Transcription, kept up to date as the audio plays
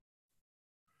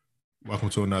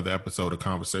Welcome to another episode of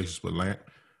Conversations with Lamp.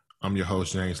 I'm your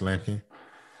host, James Lampkin.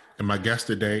 And my guest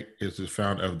today is the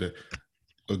founder of the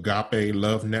Agape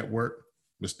Love Network,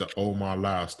 Mr. Omar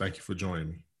Lyles. Thank you for joining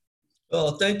me.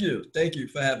 Oh, thank you. Thank you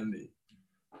for having me.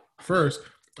 First,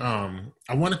 I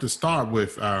wanted to start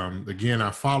with, again,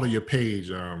 I follow your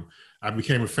page. I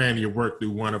became a fan of your work through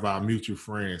one of our mutual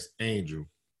friends, Angel.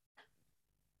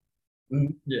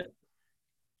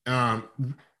 Yeah.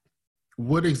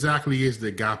 What exactly is the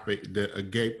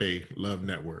Agape Love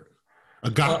Network?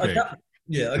 Agape.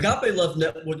 Agape Love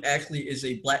Network actually is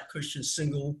a Black Christian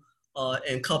single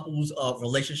and couples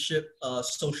relationship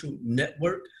social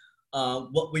network.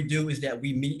 What we do is that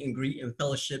we meet and greet and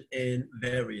fellowship in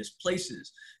various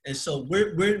places. And so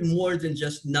we're more than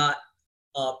just not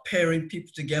pairing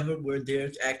people together. We're there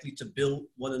to actually to build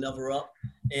one another up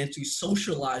and to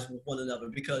socialize with one another.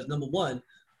 Because number one,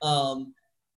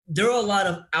 there are a lot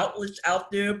of outlets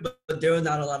out there, but there are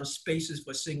not a lot of spaces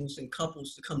for singles and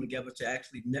couples to come together to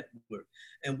actually network.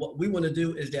 And what we want to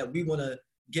do is that we want to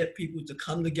get people to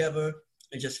come together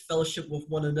and just fellowship with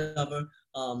one another,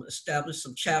 establish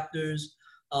some chapters.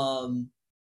 And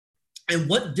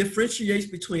what differentiates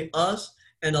between us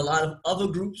and a lot of other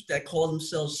groups that call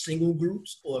themselves single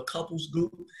groups or couples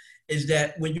group is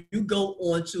that when you go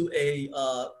onto a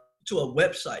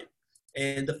website,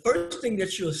 and the first thing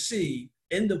that you'll see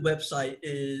in the website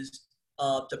is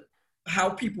how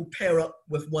people pair up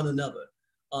with one another.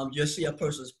 You'll see a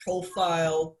person's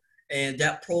profile, and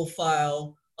that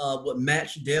profile would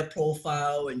match their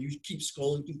profile, and you keep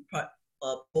scrolling through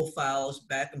profiles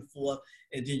back and forth,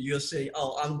 and then you'll say,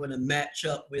 oh, I'm going to match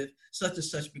up with such and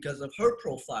such because of her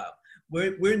profile.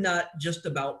 We're not just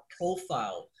about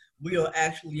profile. We are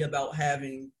actually about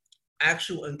having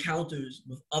actual encounters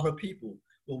with other people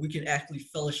where we can actually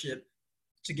fellowship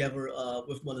together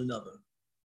with one another.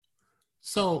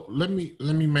 So let me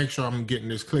make sure I'm getting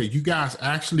this clear. You guys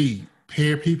actually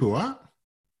pair people up?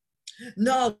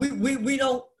 No, we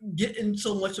don't get in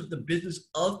so much of the business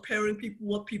of pairing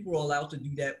people up. People are allowed to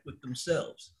do that with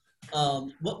themselves.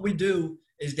 What we do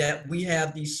is that we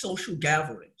have these social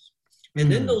gatherings.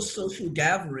 And in those social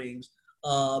gatherings,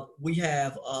 we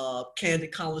have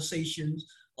candid conversations.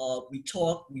 We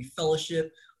talk, we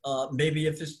fellowship. Maybe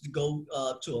if it's to go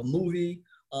to a movie,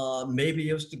 maybe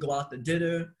it's to go out to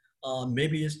dinner,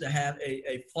 maybe it's to have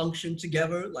a function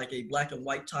together, like a black and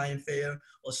white tie and fair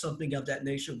or something of that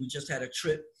nature. We just had a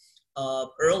trip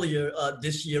earlier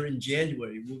this year in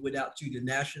January. We went out to the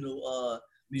National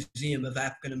Museum of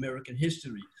African American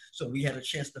History. So we had a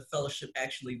chance to fellowship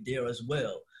actually there as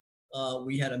well.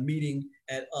 We had a meeting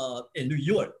in New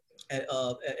York at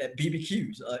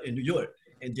BBQ's in New York.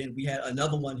 And then we had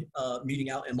another one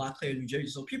meeting out in Montclair, New Jersey.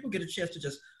 So people get a chance to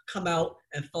just come out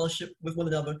and fellowship with one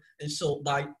another. And so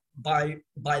by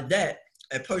that,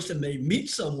 a person may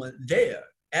meet someone there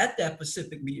at that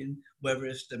specific meeting, whether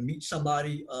it's to meet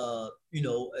somebody,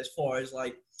 as far as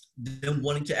like them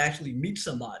wanting to actually meet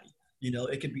somebody.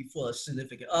 It could be for a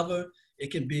significant other. It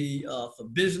can be for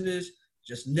business,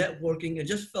 just networking and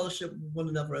just fellowship with one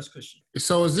another as Christians.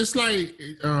 So is this like,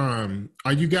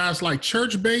 are you guys like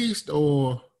church-based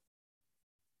or?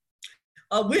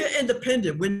 We're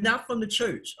independent. We're not from the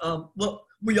church. Well,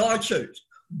 we are a church,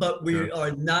 but we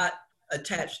are not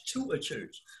attached to a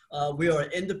church. We are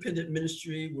an independent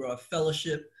ministry. We're a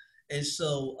fellowship. And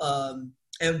so,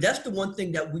 and that's the one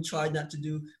thing that we try not to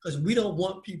do, because we don't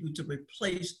want people to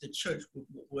replace the church with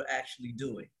what we're actually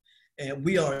doing. And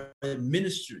we are a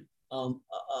ministry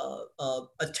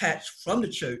attached from the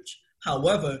church.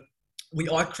 However, we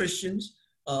are Christians.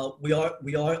 We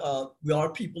are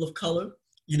people of color,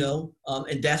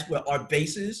 and that's where our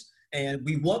base is. And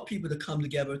we want people to come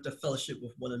together to fellowship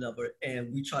with one another.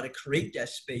 And we try to create that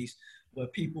space where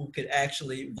people can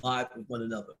actually vibe with one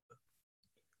another.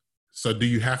 So do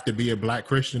you have to be a Black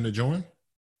Christian to join?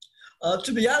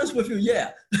 To be honest with you,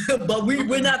 yeah. But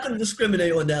we're not going to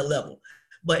discriminate on that level.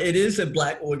 But it is a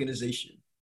Black organization.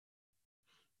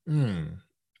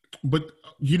 But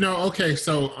okay,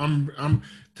 so I'm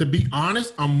to be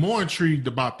honest, I'm more intrigued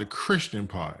about the Christian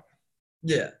part.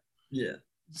 Yeah.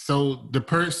 So the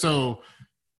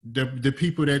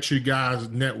people that you guys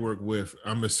network with,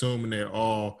 I'm assuming they're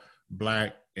all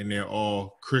Black and they're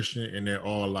all Christian and they're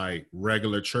all like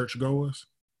regular churchgoers?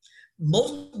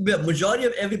 Majority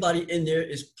of everybody in there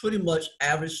is pretty much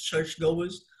average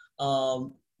churchgoers.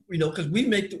 Because we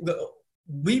make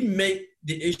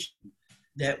the issue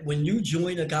that when you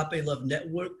join Agape Love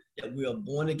Network, that we are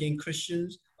born again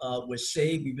Christians, we're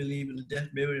saved, we believe in the death,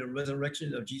 burial, and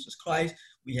resurrection of Jesus Christ.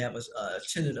 We have a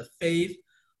tenet of faith.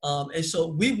 And so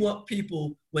we want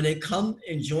people, when they come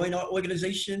and join our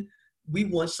organization, we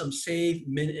want some saved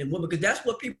men and women, because that's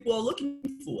what people are looking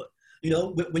for. You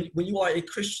know, when you are a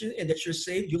Christian and that you're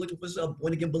saved, you're looking for a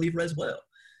born again believer as well.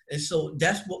 And so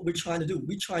that's what we're trying to do.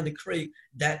 We're trying to create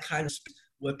that kind of space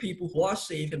where people who are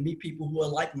saved can meet people who are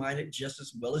like-minded just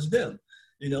as well as them.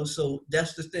 You know, so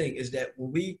that's the thing, is that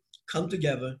when we come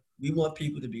together, we want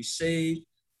people to be saved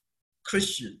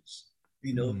Christians,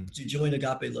 you know, to join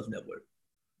Agape Love Network.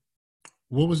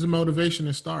 What was the motivation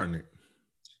in starting it?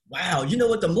 Wow, you know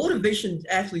what? The motivation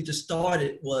actually to start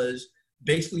it was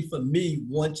basically for me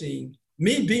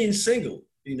being single,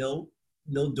 you know,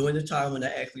 during the time when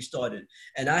I actually started.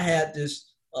 And I had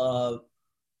this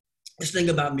thing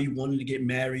about me wanting to get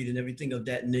married and everything of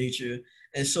that nature.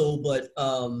 And so, but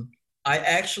I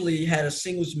actually had a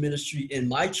singles ministry in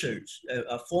my church,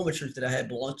 a former church that I had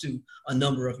belonged to a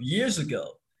number of years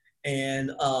ago.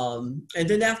 And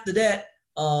then after that,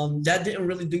 that didn't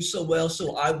really do so well.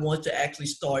 So I wanted to actually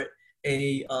start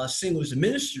a singles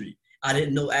ministry. I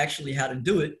didn't know actually how to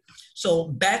do it. So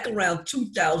back around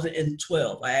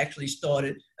 2012, I actually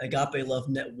started Agape Love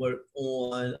Network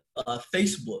on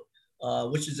Facebook,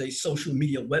 which is a social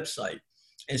media website.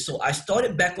 And so I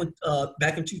started back in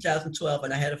 2012,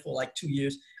 and I had it for like 2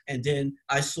 years. And then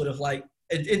I sort of like,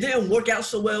 it didn't work out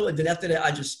so well. And then after that,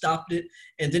 I just stopped it.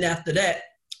 And then after that,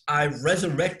 I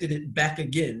resurrected it back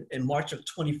again in March of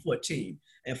 2014.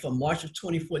 And from March of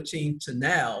 2014 to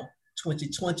now,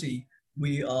 2020,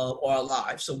 we are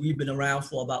alive. So we've been around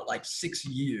for about like 6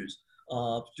 years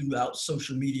throughout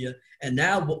social media. And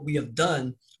now what we have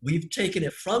done, we've taken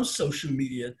it from social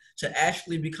media to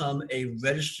actually become a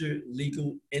registered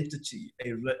legal entity,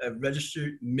 a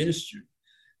registered ministry.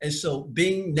 And so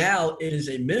being now it is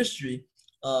a ministry,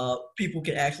 people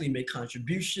can actually make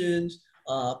contributions.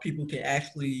 People can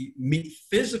actually meet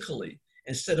physically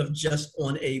instead of just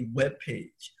on a web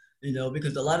page, you know,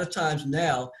 because a lot of times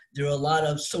now there are a lot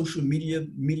of social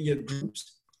media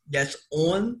groups that's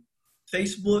on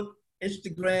Facebook,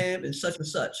 Instagram, and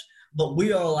such. But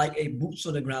we are like a boots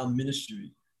on the ground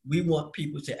ministry. We want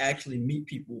people to actually meet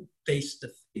people face to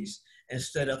face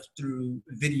instead of through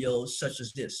videos such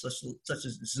as this, such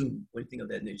as Zoom, or anything of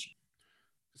that nature.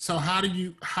 So how do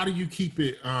you keep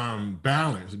it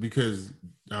balanced? Because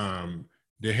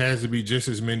there has to be just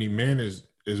as many men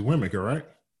as women, correct?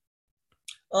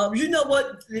 You know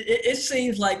what? It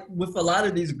seems like with a lot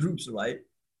of these groups, right?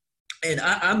 And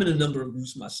I'm in a number of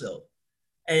groups myself.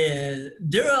 And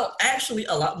there are actually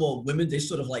a lot more women. They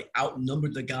sort of like outnumber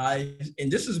the guys.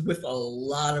 And this is with a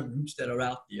lot of groups that are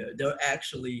out there. They're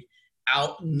actually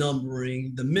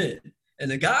outnumbering the men.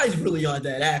 And the guys really aren't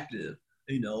that active,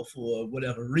 you know, for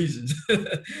whatever reasons.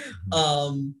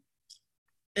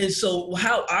 And so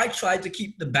how I try to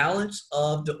keep the balance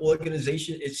of the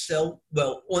organization itself,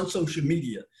 well, on social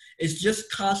media, is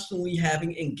just constantly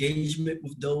having engagement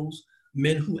with those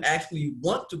men who actually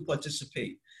want to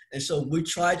participate. And so we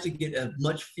try to get as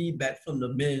much feedback from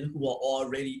the men who are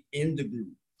already in the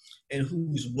group and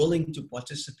who's willing to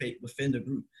participate within the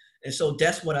group. And so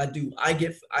that's what I do. I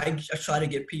try to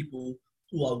get people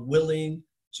who are willing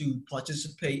to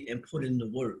participate and put in the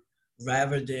work,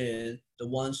 rather than the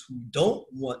ones who don't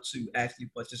want to actually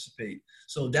participate.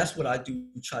 So that's what I do,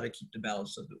 try to keep the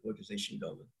balance of the organization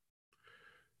going.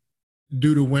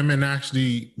 Do the women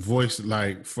actually voice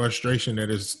like frustration that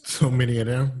there's so many of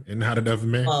them and not enough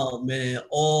men? Oh man,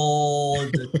 all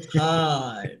the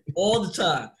time, all the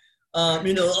time.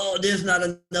 You know, oh, there's not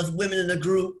enough women in the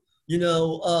group. You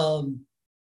know,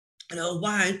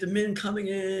 why aren't the men coming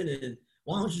in? And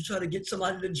why don't you try to get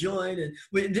somebody to join? And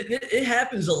it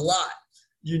happens a lot,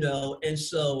 you know. And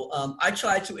so I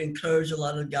try to encourage a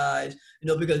lot of guys, you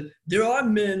know, because there are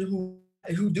men who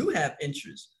do have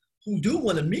interest, who do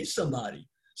want to meet somebody.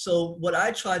 So what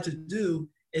I try to do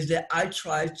is that I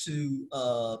try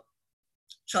to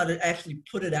actually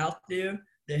put it out there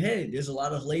that, hey, there's a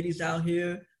lot of ladies out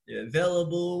here. They're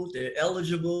available. They're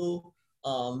eligible.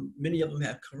 Many of them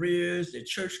have careers. They're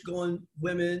church-going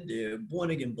women. They're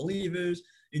born-again believers.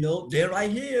 You know, they're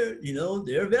right here. You know,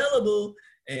 they're available.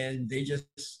 And they just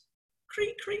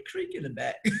creak in the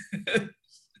back.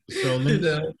 So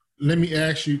let me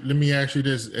ask you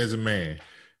this as a man.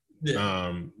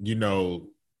 Yeah. You know,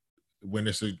 when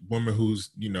it's a woman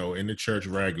who's, you know, in the church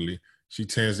regularly, she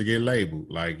tends to get labeled.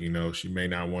 Like, you know, she may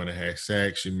not want to have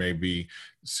sex. She may be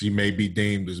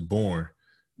deemed as born.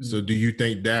 Mm-hmm. So do you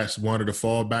think that's one of the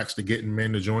fallbacks to getting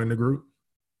men to join the group?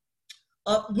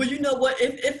 Well, you know what?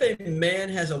 If a man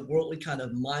has a worldly kind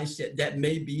of mindset, that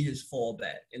may be his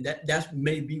fallback. And that's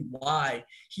maybe why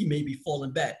he may be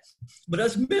falling back. But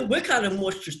as men, we're kind of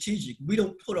more strategic. We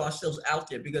don't put ourselves out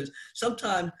there because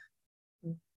sometimes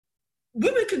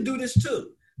women can do this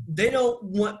too. they don't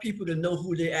want people to know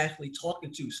who they're actually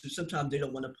talking to. So sometimes they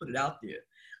don't want to put it out there.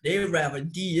 They rather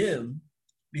DM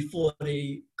before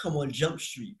they come on Jump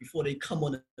Street, before they come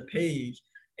on the page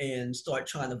and start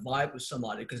trying to vibe with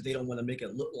somebody, because they don't want to make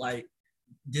it look like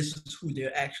this is who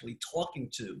they're actually talking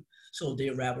to. So they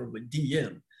rather would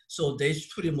DM. So they're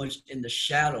pretty much in the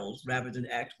shadows rather than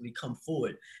actually come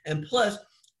forward. And plus,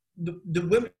 the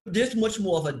women, there's much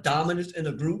more of a dominance in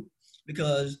a group,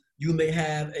 because you may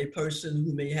have a person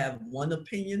who may have one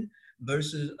opinion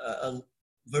versus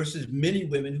versus many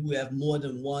women who have more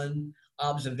than one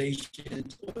observation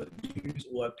or views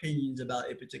or opinions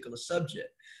about a particular subject.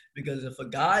 Because if a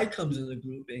guy comes in the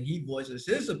group and he voices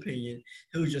his opinion,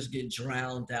 he'll just get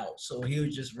drowned out. So he'll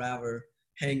just rather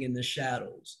hang in the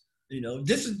shadows. You know,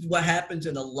 this is what happens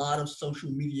in a lot of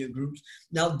social media groups.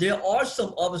 Now, there are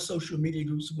some other social media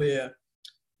groups where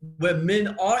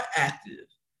men are active,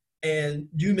 and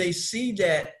you may see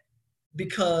that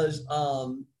because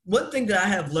one thing that I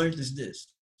have learned is this,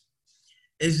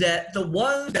 is that the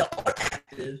ones that are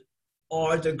active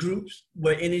are the groups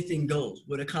where anything goes,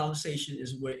 where the conversation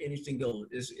is where anything goes.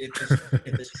 If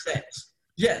it's sex.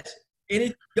 Yes,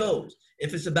 anything goes.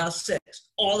 If it's about sex,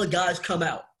 all the guys come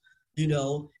out. You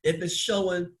know,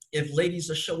 if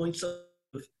ladies are showing some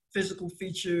physical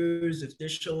features, if they're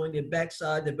showing their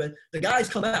backside, the guys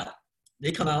come out.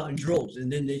 They come out in droves,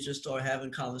 and then they just start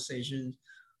having conversations.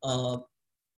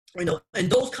 You know, and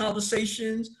those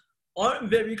conversations aren't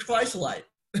very Christ-like.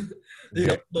 You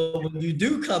know, but when you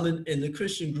do come in the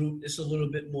Christian group, it's a little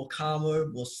bit more calmer,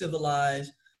 more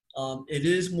civilized. It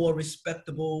is more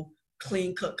respectable,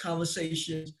 clean-cut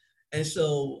conversations. And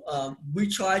so we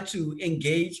try to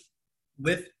engage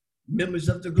with members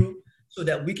of the group so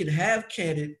that we can have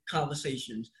candid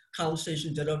conversations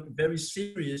that are very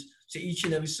serious to each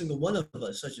and every single one of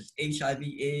us, such as HIV,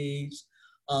 AIDS,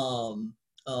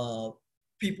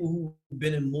 people who've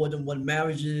been in more than one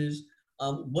marriages,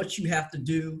 what you have to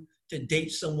do to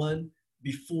date someone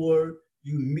before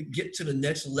you get to the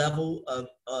next level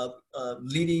of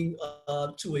leading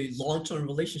to a long-term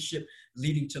relationship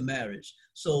leading to marriage.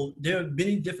 So there are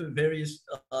many different various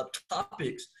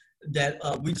topics that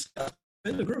we discuss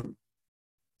in the group.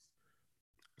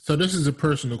 So this is a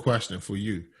personal question for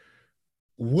you.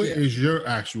 What is your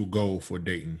actual goal for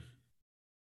dating?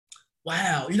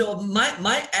 Wow. You know,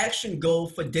 my action goal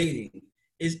for dating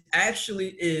is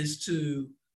to,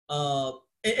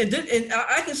 and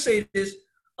I can say this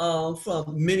from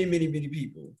many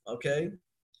people, okay?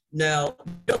 Now,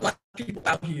 there are a lot of people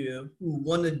out here who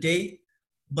want to date,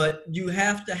 but you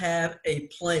have to have a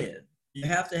plan. You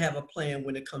have to have a plan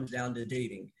when it comes down to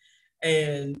dating.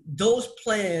 And those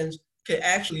plans can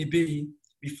actually be,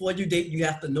 before you date, you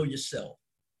have to know yourself.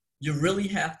 You really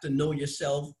have to know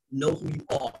yourself, know who you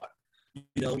are.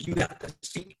 You know, you have to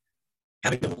seek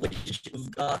having a relationship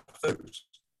with God first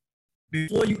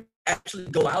before you actually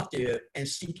go out there and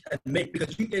seek a mate.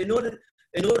 Because in order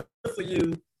for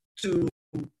you to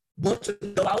want to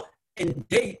go out and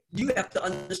date, you have to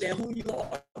understand who you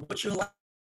are, what you're like.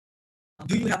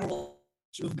 Do you have a relationship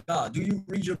with God? Do you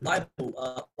read your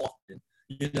Bible often?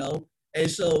 You know, and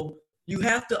so you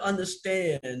have to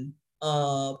understand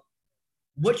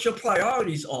what your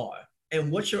priorities are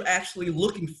and what you're actually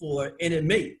looking for in a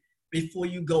mate before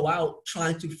you go out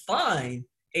trying to find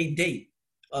a date.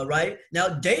 All right. Now,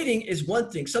 dating is one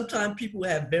thing. Sometimes people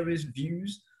have various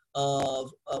views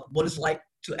of what it's like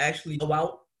to actually go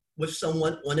out with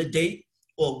someone on a date,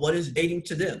 or what is dating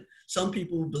to them. Some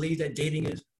people believe that dating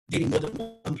is dating more than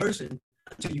one person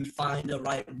until you find the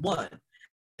right one.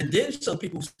 And then some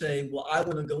people say, well, I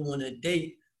want to go on a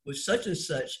date with such and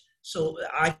such so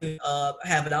I can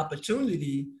have an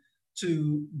opportunity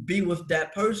to be with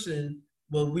that person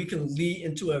where we can lead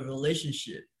into a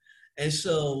relationship. And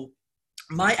so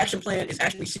my action plan is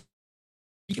actually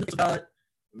speaking about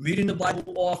reading the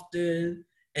Bible often,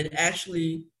 and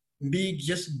actually me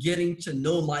just getting to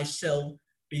know myself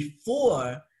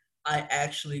before I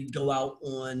actually go out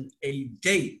on a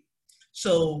date.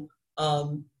 So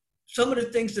some of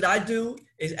the things that I do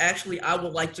is actually I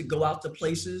would like to go out to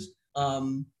places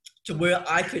to where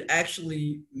I could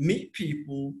actually meet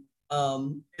people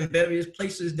in various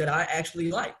places that I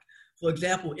actually like. For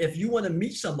example, if you want to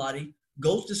meet somebody,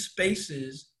 go to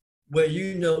spaces where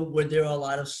you know where there are a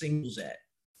lot of singles at,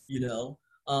 you know.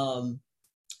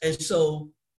 And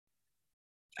so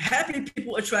happy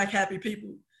people attract happy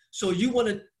people. So you want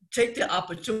to take the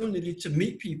opportunity to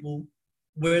meet people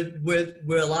where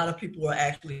a lot of people are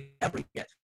actually happy at.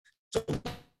 So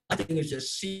I think it's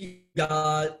just see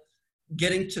God,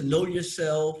 getting to know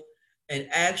yourself, and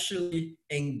actually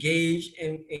engage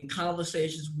in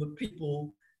conversations with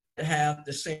people have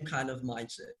the same kind of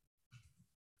mindset.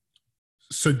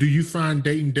 So do you find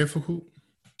dating difficult?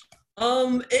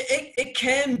 It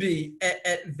can be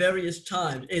at various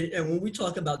times. And when we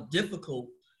talk about difficult,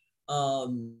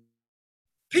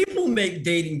 people make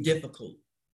dating difficult.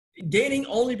 Dating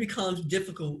only becomes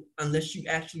difficult unless you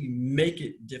actually make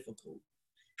it difficult.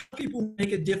 How people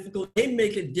make it difficult? They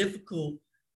make it difficult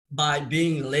by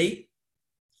being late,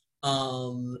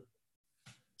 to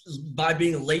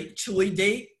a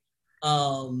date,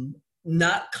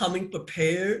 not coming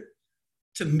prepared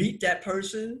to meet that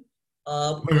person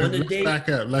on a date.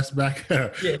 Let's back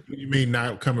up. Yeah. What do you mean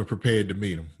not coming prepared to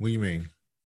meet them? What do you mean?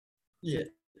 Yeah.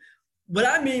 What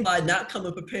I mean by not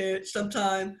coming prepared,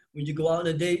 sometimes when you go out on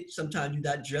a date, sometimes you're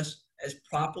not dressed as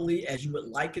properly as you would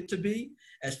like it to be,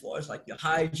 as far as like your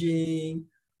hygiene,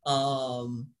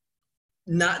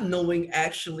 not knowing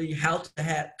actually how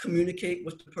to communicate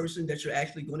with the person that you're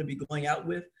actually going to be going out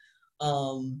with.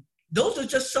 Those are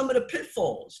just some of the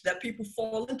pitfalls that people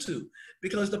fall into,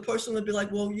 because the person will be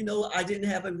like, well, I didn't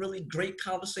have a really great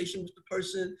conversation with the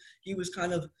person. He was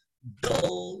kind of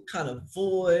dull, kind of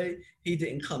void. He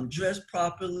didn't come dressed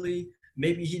properly.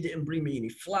 Maybe he didn't bring me any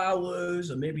flowers,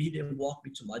 or maybe he didn't walk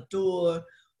me to my door,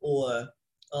 or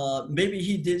maybe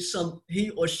he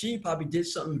or she probably did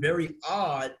something very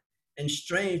odd and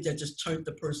strange that just turned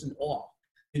the person off.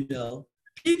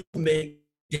 People make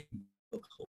it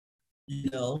difficult,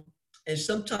 and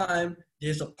sometimes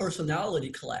there's a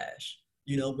personality clash,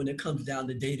 when it comes down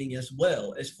to dating as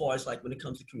well, as far as like when it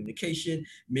comes to communication,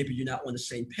 maybe you're not on the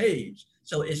same page.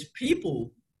 So it's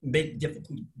people make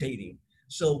difficult dating.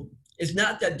 So it's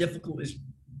not that difficult.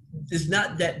 It's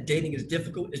not that dating is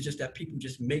difficult. It's just that people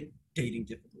just make dating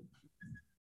difficult.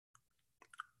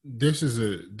 This is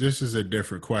a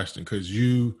different question, because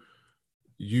you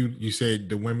said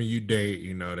the women you date,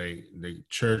 they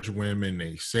church women,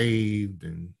 they saved,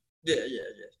 and yeah,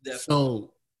 definitely.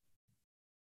 So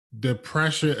the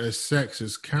pressure of sex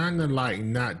is kind of like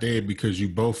not there, because you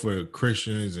both are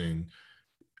Christians, and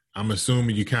I'm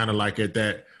assuming you kind of like at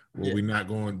that. Well, we're not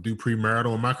going to do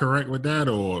premarital. Am I correct with that,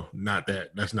 or not?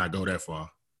 Let's not go that far.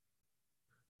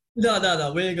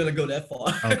 No, we ain't gonna go that far.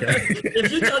 Okay. If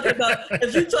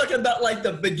you're talking about like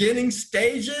the beginning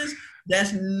stages,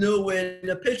 that's nowhere in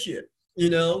the picture,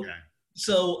 Okay.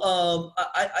 So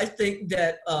I think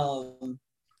that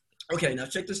okay, now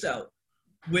check this out.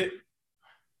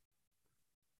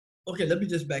 Okay, let me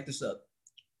just back this up.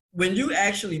 When you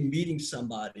actually meeting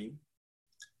somebody,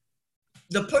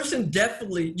 the person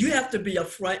definitely, you have to be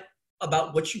upfront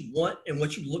about what you want and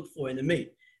what you look for in a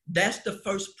mate. That's the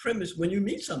first premise when you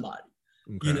meet somebody,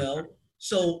 okay.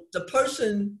 So the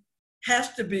person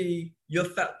has to be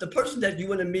the person that you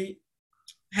want to meet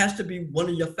has to be one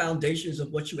of your foundations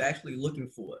of what you're actually looking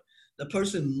for. The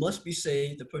person must be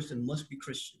saved. The person must be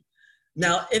Christian.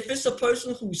 Now, if it's a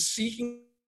person who's seeking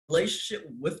a relationship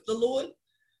with the Lord,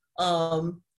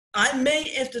 I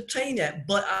may entertain that,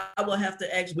 but I will have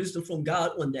to ask wisdom from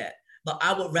God on that. But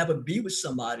I would rather be with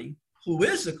somebody who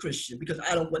is a Christian, because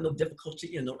I don't want no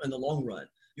difficulty in the long run.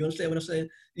 You understand what I'm saying?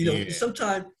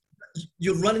 Sometimes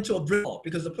you run into a brick wall,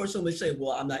 because the person would say,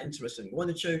 well, I'm not interested in going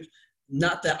to church.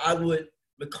 Not that I would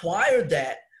require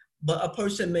that, but a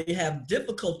person may have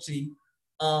difficulty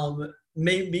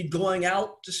maybe going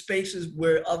out to spaces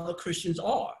where other Christians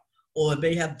are, or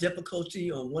may have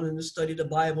difficulty on wanting to study the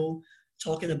Bible,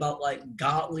 talking about like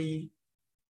godly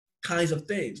kinds of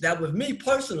things. Now, with me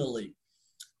personally,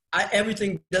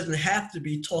 everything doesn't have to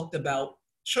be talked about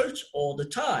church all the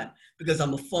time, because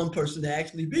I'm a fun person to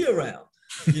actually be around,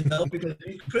 because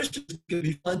Christians can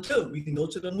be fun too. We can go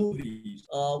to the movies,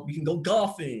 we can go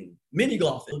golfing, mini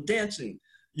golfing, dancing,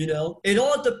 It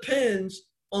all depends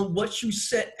on what you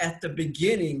set at the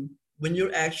beginning when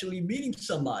you're actually meeting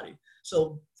somebody.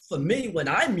 So for me, when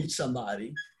I meet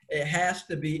somebody, it has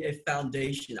to be a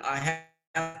foundation. I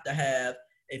have to have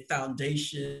a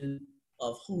foundation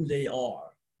of who they are.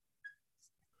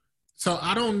 So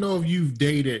I don't know if you've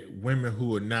dated women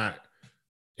who are not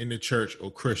in the church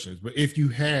or Christians, but if you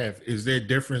have, is there a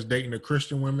difference dating a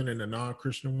Christian woman and a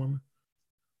non-Christian woman?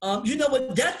 You know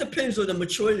what? That depends on the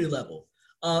maturity level.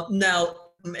 Now,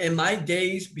 in my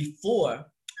days before,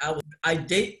 I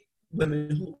date women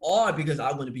who are, because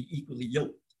I want to be equally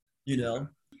yoked.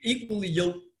 Equally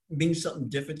yoked means something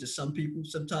different to some people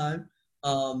sometimes.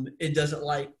 It doesn't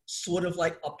sort of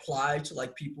apply to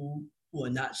like people who are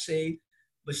not saved,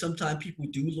 but sometimes people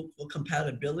do look for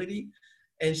compatibility.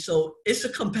 And so it's a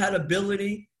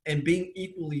compatibility, and being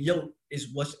equally yoked is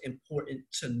what's important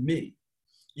to me.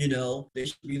 You know, they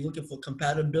should be looking for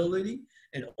compatibility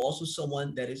and also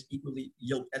someone that is equally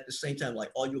yoked at the same time. Like,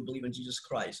 are you a believer in Jesus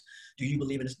Christ? Do you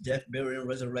believe in his death, burial, and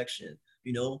resurrection?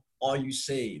 You know, are you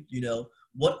saved? You know,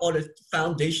 what are the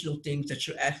foundational things that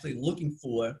you're actually looking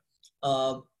for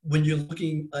when you're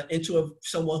looking into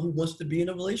someone who wants to be in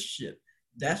a relationship?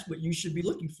 That's what you should be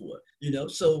looking for. You know,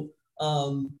 so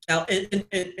now in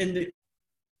the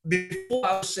before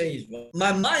I was saved,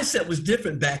 my mindset was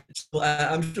different back then. So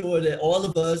I'm sure that all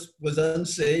of us was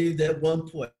unsaved at one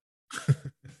point.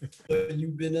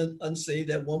 You've been unsaved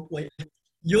at one point.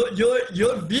 Your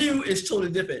view is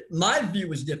totally different. My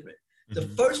view is different. The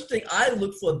first thing I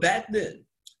looked for back then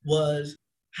was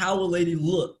how a lady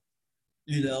looked,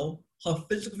 you know, her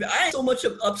physical. I ain't so much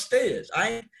of upstairs.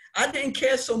 I didn't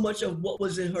care so much of what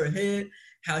was in her head,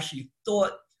 how she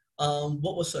thought,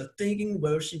 what was her thinking,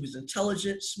 whether she was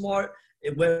intelligent, smart,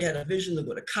 whether she had a vision to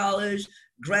go to college,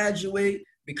 graduate,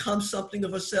 become something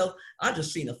of herself. I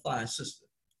just seen a fine sister.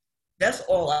 That's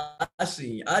all I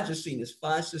seen. I just seen this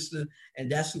fine sister,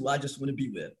 and that's who I just want to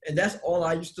be with. And that's all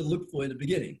I used to look for in the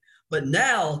beginning. But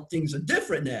now things are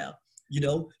different now. You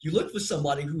know, you look for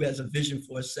somebody who has a vision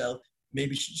for herself.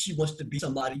 Maybe she wants to be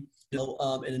somebody, you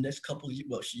know, in the next couple of years.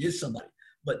 Well, she is somebody,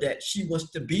 but that she wants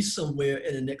to be somewhere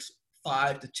in the next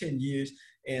 5 to 10 years,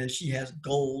 and she has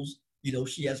goals. You know,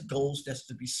 she has goals that's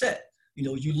to be set. You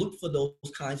know, you look for those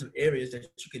kinds of areas that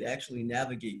you could actually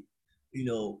navigate, you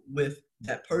know, with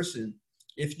that person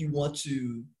if you want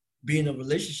to be in a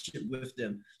relationship with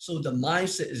them. So the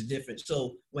mindset is different.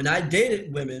 So when I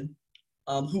dated women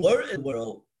who were in the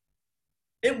world,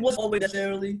 it wasn't always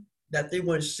necessarily that they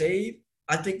weren't saved.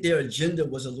 I think their agenda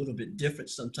was a little bit different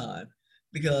sometimes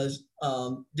because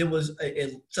there was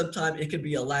sometimes it could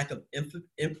be a lack of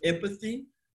empathy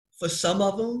for some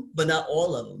of them, but not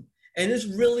all of them. And it's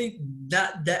really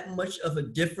not that much of a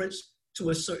difference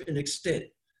to a certain extent,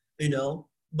 you know.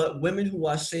 But women who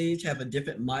are saved have a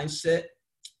different mindset.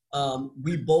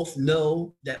 We both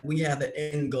know that we have an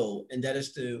end goal, and that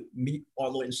is to meet our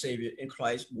Lord and Savior in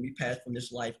Christ when we pass from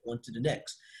this life on to the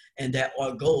next. And that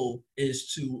our goal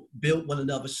is to build one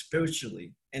another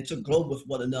spiritually and to grow with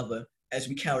one another as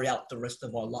we carry out the rest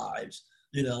of our lives.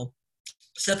 You know,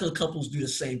 secular couples do the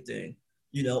same thing,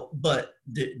 you know, but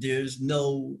there's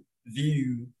no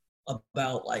view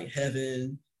about like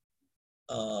heaven,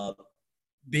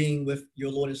 being with your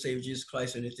Lord and Savior Jesus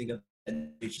Christ or anything of that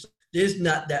nature. There's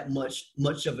not that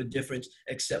much of a difference,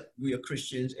 except we are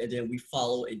Christians and then we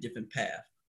follow a different path.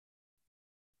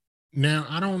 Now,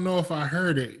 I don't know if I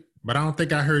heard it, but I don't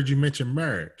think I heard you mention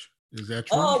marriage. Is that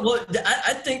true? Oh, well,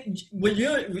 I think when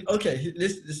you're, okay,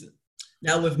 listen.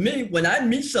 Now with me, when I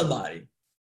meet somebody,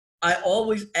 I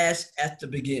always ask at the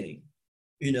beginning,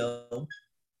 you know,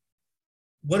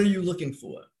 what are you looking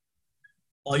for?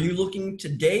 Are you looking to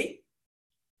date?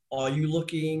 Are you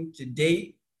looking to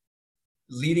date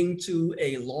leading to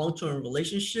a long-term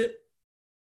relationship,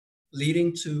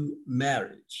 leading to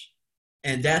marriage?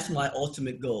 And that's my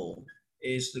ultimate goal,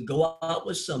 is to go out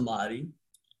with somebody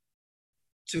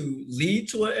to lead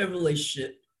to a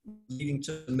relationship leading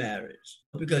to marriage.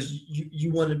 Because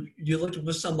you're looking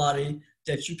for somebody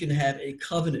that you can have a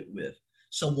covenant with,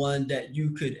 someone that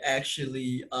you could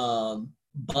actually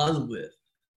bond with,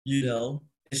 you know?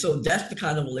 And so that's the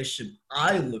kind of relationship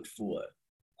I look for.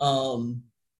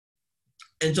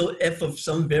 And so if for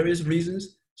some various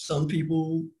reasons, some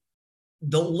people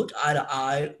don't look eye to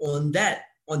eye on that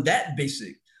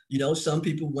basic. You know, some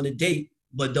people want to date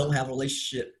but don't have a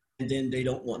relationship, and then they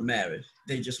don't want marriage.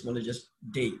 They just want to just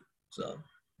date. So,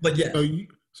 but yeah.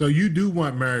 So you do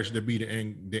want marriage to be the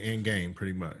end game,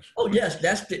 pretty much. Oh yes,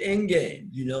 that's the end game.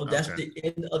 You know, that's the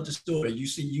end of the story.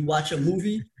 You watch a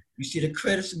movie, you see the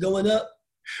credits going up.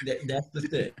 That's the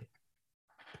thing.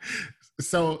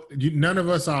 So none of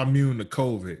us are immune to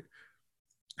COVID.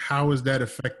 How has that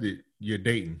affected your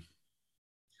dating?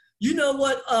 You know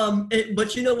what?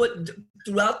 But you know what?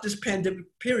 Throughout this pandemic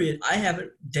period, I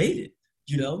haven't dated.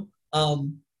 You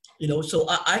know, so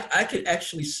I could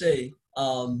actually say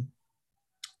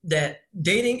that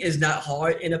dating is not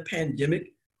hard in a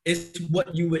pandemic. It's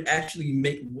what you would actually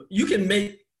make. You can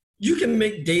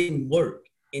make dating work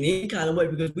in any kind of way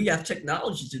because we have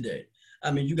technology today.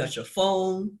 I mean, you got your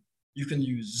phone. You can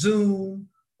use Zoom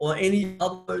or any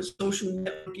other social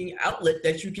networking outlet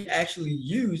that you can actually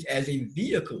use as a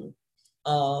vehicle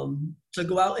to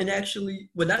go out and actually,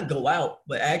 well, not go out,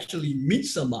 but actually meet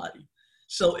somebody.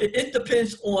 So it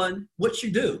depends on what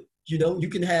you do. You know, you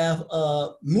can have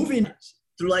movie nights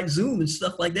through like Zoom and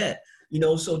stuff like that. You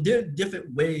know, so there are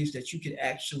different ways that you can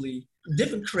actually,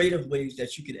 different creative ways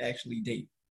that you could actually date.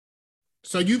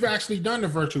 So you've actually done the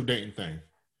virtual dating thing?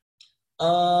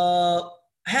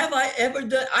 Have I ever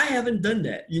done? I haven't done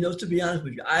that. To be honest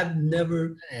with you, I've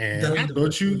never And I done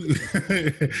thought you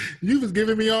you was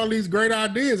giving me all these great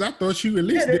ideas. I thought you at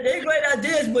Yeah, least did. they're great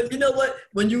ideas, but you know what?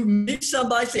 When you meet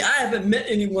somebody, say, I haven't met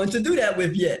anyone to do that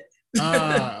with yet.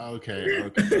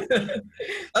 Okay.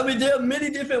 I mean, there are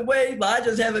many different ways, but I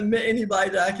just haven't met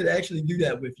anybody that I could actually do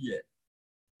that with yet.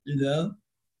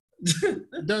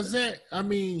 Does that, I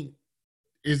mean,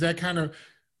 is that kind of,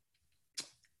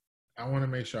 I want to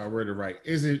make sure I read it right.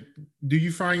 Do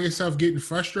you find yourself getting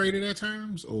frustrated at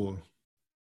times, or?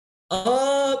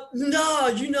 No,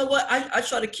 you know what? I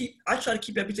try to keep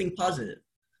everything positive.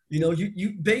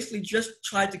 You basically just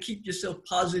try to keep yourself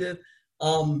positive.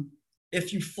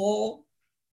 If you fall,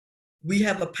 we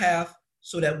have a path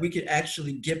so that we can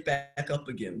actually get back up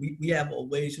again. We have a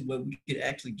ways where we can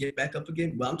actually get back up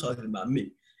again. Well, I'm talking about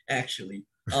me, actually.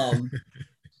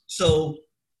 So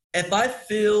if I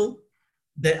feel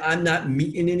that I'm not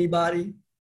meeting anybody,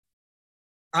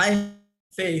 I have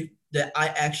faith that I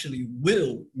actually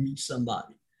will meet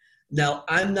somebody. Now,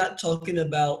 I'm not talking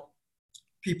about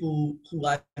people who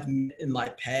I've met in my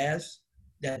past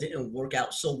that didn't work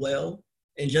out so well.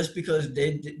 And just because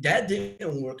that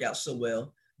didn't work out so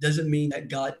well doesn't mean that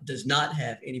God does not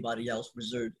have anybody else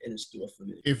reserved in store for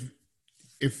me.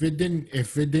 If it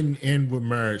didn't end with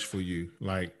marriage for you,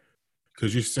 like,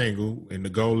 because you're single and the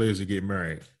goal is to get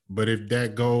married, but if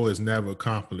that goal is never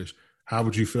accomplished, how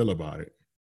would you feel about it?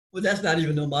 Well, that's not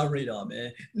even on my radar,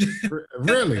 man.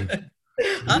 Really?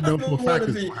 I don't want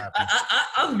to be.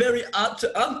 I'm very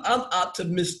I'm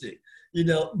optimistic,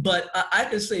 But I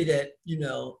can say that,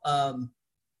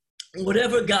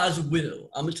 whatever God's will,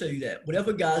 I'm gonna tell you that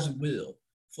whatever God's will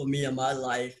for me in my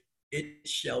life, it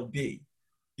shall be.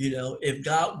 If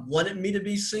God wanted me to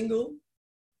be single,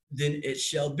 then it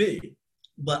shall be.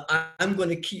 But I'm going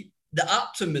to keep the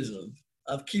optimism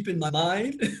of keeping my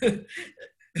mind,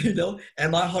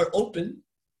 and my heart open,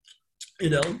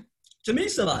 to meet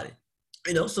somebody,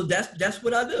 So that's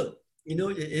what I do.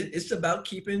 It's about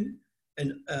keeping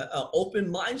an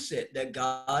open mindset that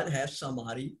God has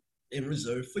somebody in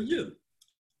reserve for you,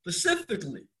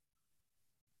 specifically.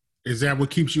 Is that what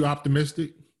keeps you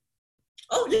optimistic?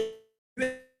 Oh yeah.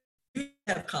 You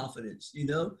have confidence, and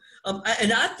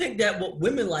I think that what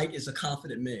women like is a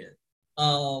confident man.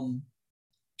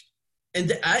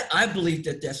 And I believe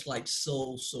that that's like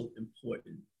so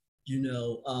important, in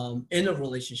a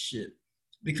relationship,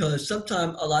 because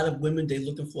sometimes a lot of women, they're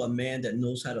looking for a man that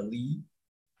knows how to lead,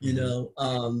 and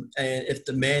if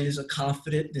the man isn't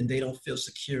confident, then they don't feel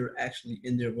secure actually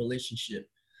in their relationship.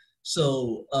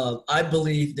 So I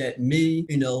believe that me,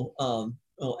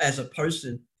 as a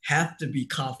person, have to be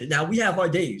confident. Now, we have our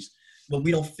days when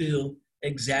we don't feel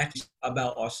exactly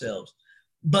about ourselves,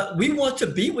 but we want to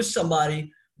be with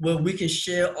somebody where we can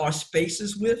share our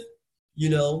spaces with,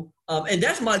 and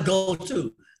that's my goal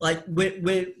too. Like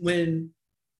when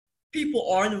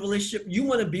people are in a relationship, you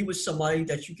want to be with somebody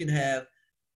that you can have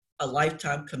a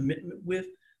lifetime commitment with,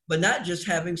 but not just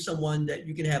having someone that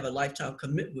you can have a lifetime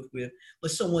commitment with,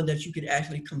 but someone that you can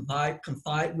actually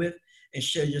confide with and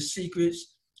share your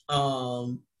secrets,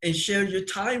 and share your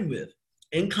time with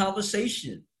in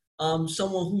conversation.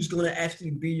 Someone who's going to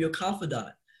actually be your confidant,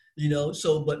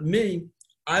 but me,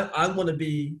 I want to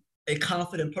be a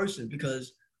confident person,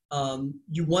 because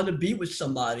you want to be with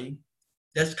somebody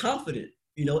that's confident,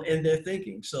 in their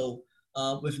thinking. So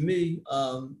with me,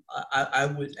 I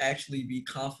would actually be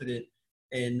confident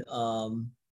in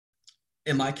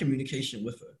my communication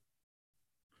with her.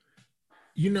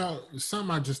 Something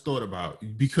I just thought about,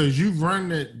 because the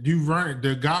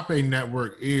Agape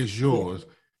Network is yours.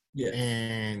 Yeah.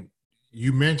 And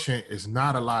you mentioned it's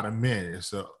not a lot of men.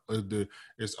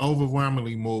 It's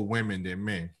overwhelmingly more women than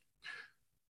men.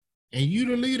 And you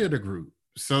the leader of the group,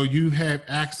 so you have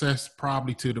access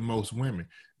probably to the most women.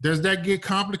 Does that get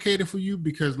complicated for you?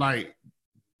 Because like,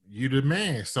 you're the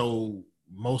man, so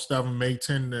most of them may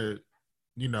tend to,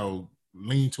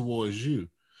 lean towards you.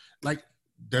 Like,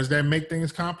 does that make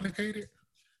things complicated?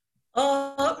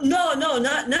 No,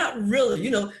 not really.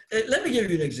 Let me give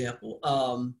you an example.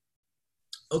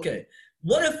 Okay,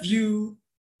 what if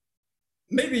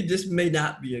maybe this may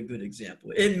not be a good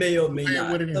example. It may or may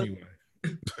not. With it anyway.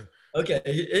 Okay,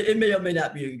 it may or may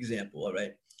not be an example. All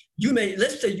right,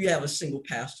 let's say you have a single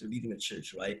pastor leading a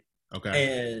church, right?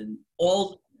 Okay, and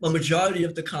a majority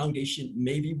of the congregation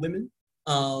may be women.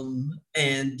 And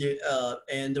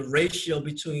the ratio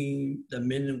between the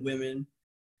men and women,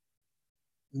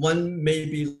 one may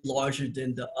be larger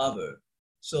than the other.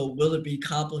 So will it be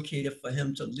complicated for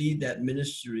him to lead that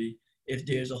ministry if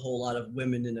there's a whole lot of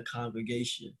women in the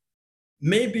congregation?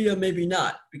 Maybe or maybe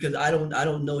not, because I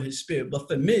don't know his spirit. But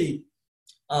for me,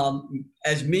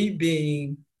 As me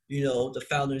being, the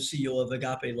founder and CEO of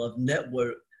Agape Love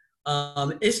Network,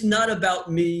 it's not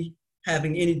about me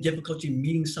having any difficulty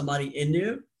meeting somebody in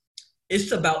there.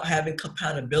 It's about having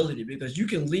compatibility, because you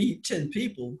can lead 10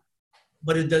 people,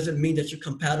 but it doesn't mean that you're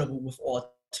compatible with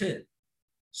all 10.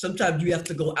 Sometimes you have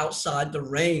to go outside the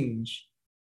range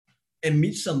and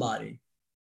meet somebody,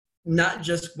 not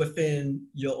just within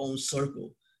your own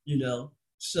circle,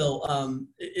 So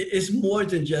it's more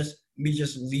than just me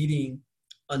just leading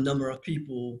a number of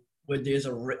people where there's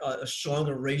a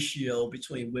stronger ratio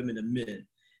between women and men.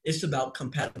 It's about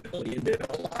compatibility. And there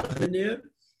are a lot of them in there.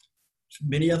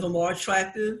 Many of them are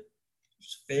attractive,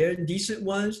 fair and decent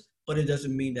ones, but it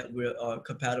doesn't mean that we're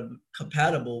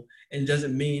compatible, and it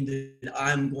doesn't mean that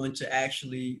I'm going to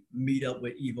actually meet up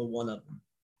with either one of them.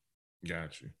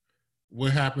 Got you.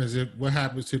 What happens to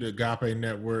the Agape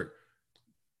Network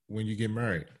when you get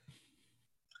married?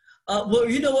 Well,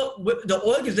 you know what? The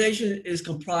organization is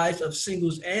comprised of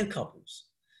singles and couples.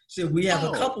 So we have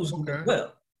a couples group as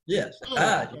well. Yes.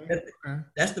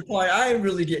 That's the part I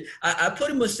really get. I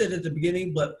pretty much said at the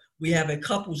beginning, but we have a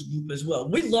couples group as well.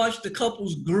 We launched the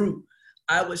couples group,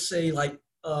 I would say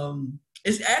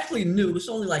it's actually new. It's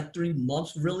only like 3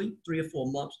 months, really, 3 or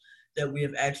 4 months that we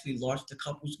have actually launched the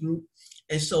couples group.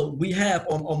 And so we have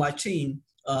on my team,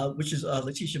 which is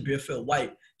Letitia Beerfield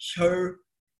White,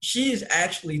 she is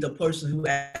actually the person who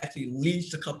actually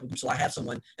leads the couple group. So I have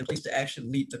someone in place to actually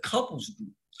lead the couples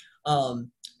group.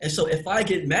 And so if I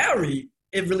get married,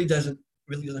 it really doesn't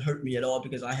hurt me at all,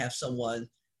 because I have someone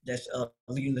that's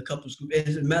leading the couples group.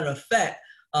 As a matter of fact,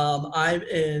 I'm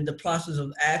in the process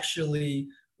of actually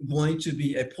going to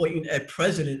be appointing a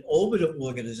president over the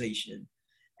organization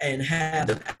and have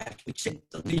them actually take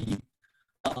the lead,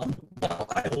 while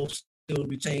I will still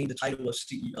retain the title of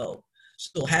CEO.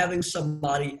 So having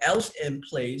somebody else in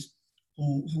place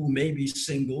who may be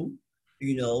single,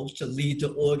 to lead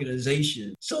the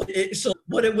organization. So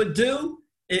what it would do,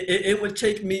 it would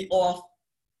take me off.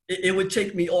 It would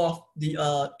take me off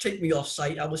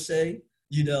site, I would say,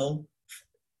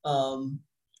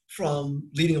 from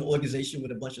leading an organization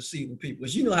with a bunch of single people.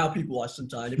 Because you know how people are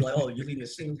sometimes. They're like, oh, you're leading a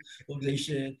single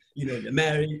organization, you're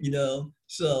married,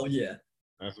 So yeah.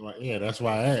 That's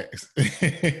why I asked.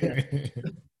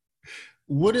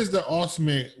 What is the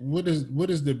ultimate? What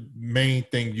is the main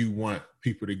thing you want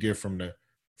people to get from the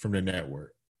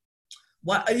network?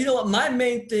 Well, what my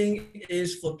main thing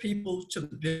is for people to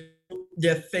build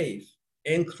their faith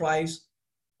in Christ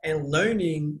and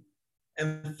learning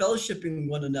and fellowshipping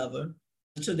one another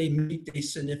until they meet their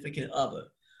significant other.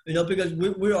 Because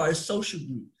we are a social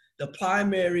group. The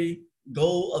primary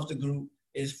goal of the group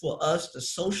is for us to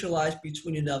socialize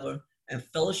between another and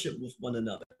fellowship with one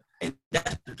another. And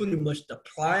that's pretty much the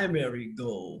primary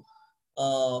goal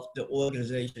of the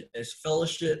organization, is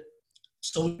fellowship,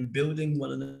 so building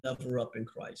one another up in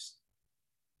Christ.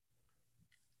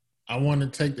 I want to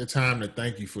take the time to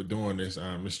thank you for doing this.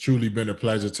 It's truly been a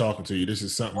pleasure talking to you. This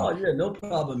is something. Oh yeah, no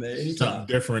problem, man. Anytime. Something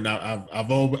different.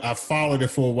 I've followed it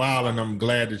for a while, and I'm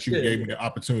glad that you gave me the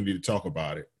opportunity to talk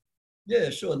about it.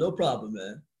 Yeah, sure, no problem,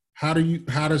 man. How do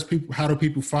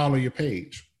people follow your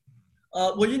page?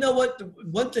 Well, you know what?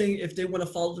 One thing, if they want to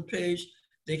follow the page,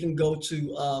 they can go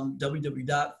to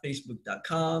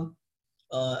www.facebook.com,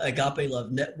 Agape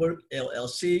Love Network,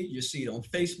 LLC. You see it on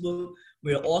Facebook.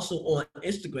 We're also on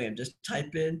Instagram. Just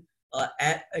type in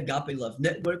at Agape Love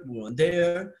Network. We're on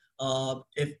there.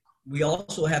 If we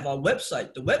also have our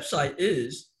website. The website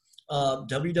is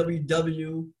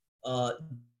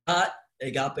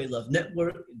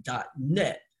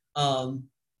www.agapelovenetwork.net.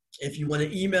 If you want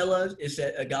to email us, it's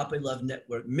at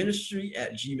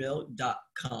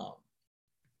agapelovenetworkministry@gmail.com.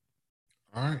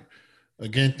 All right.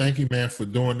 Again, thank you, man, for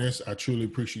doing this. I truly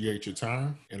appreciate your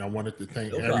time. And I wanted to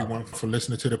thank everyone for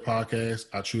listening to the podcast.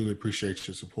 I truly appreciate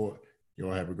your support. You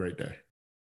all have a great day.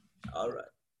 All right.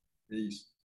 Peace.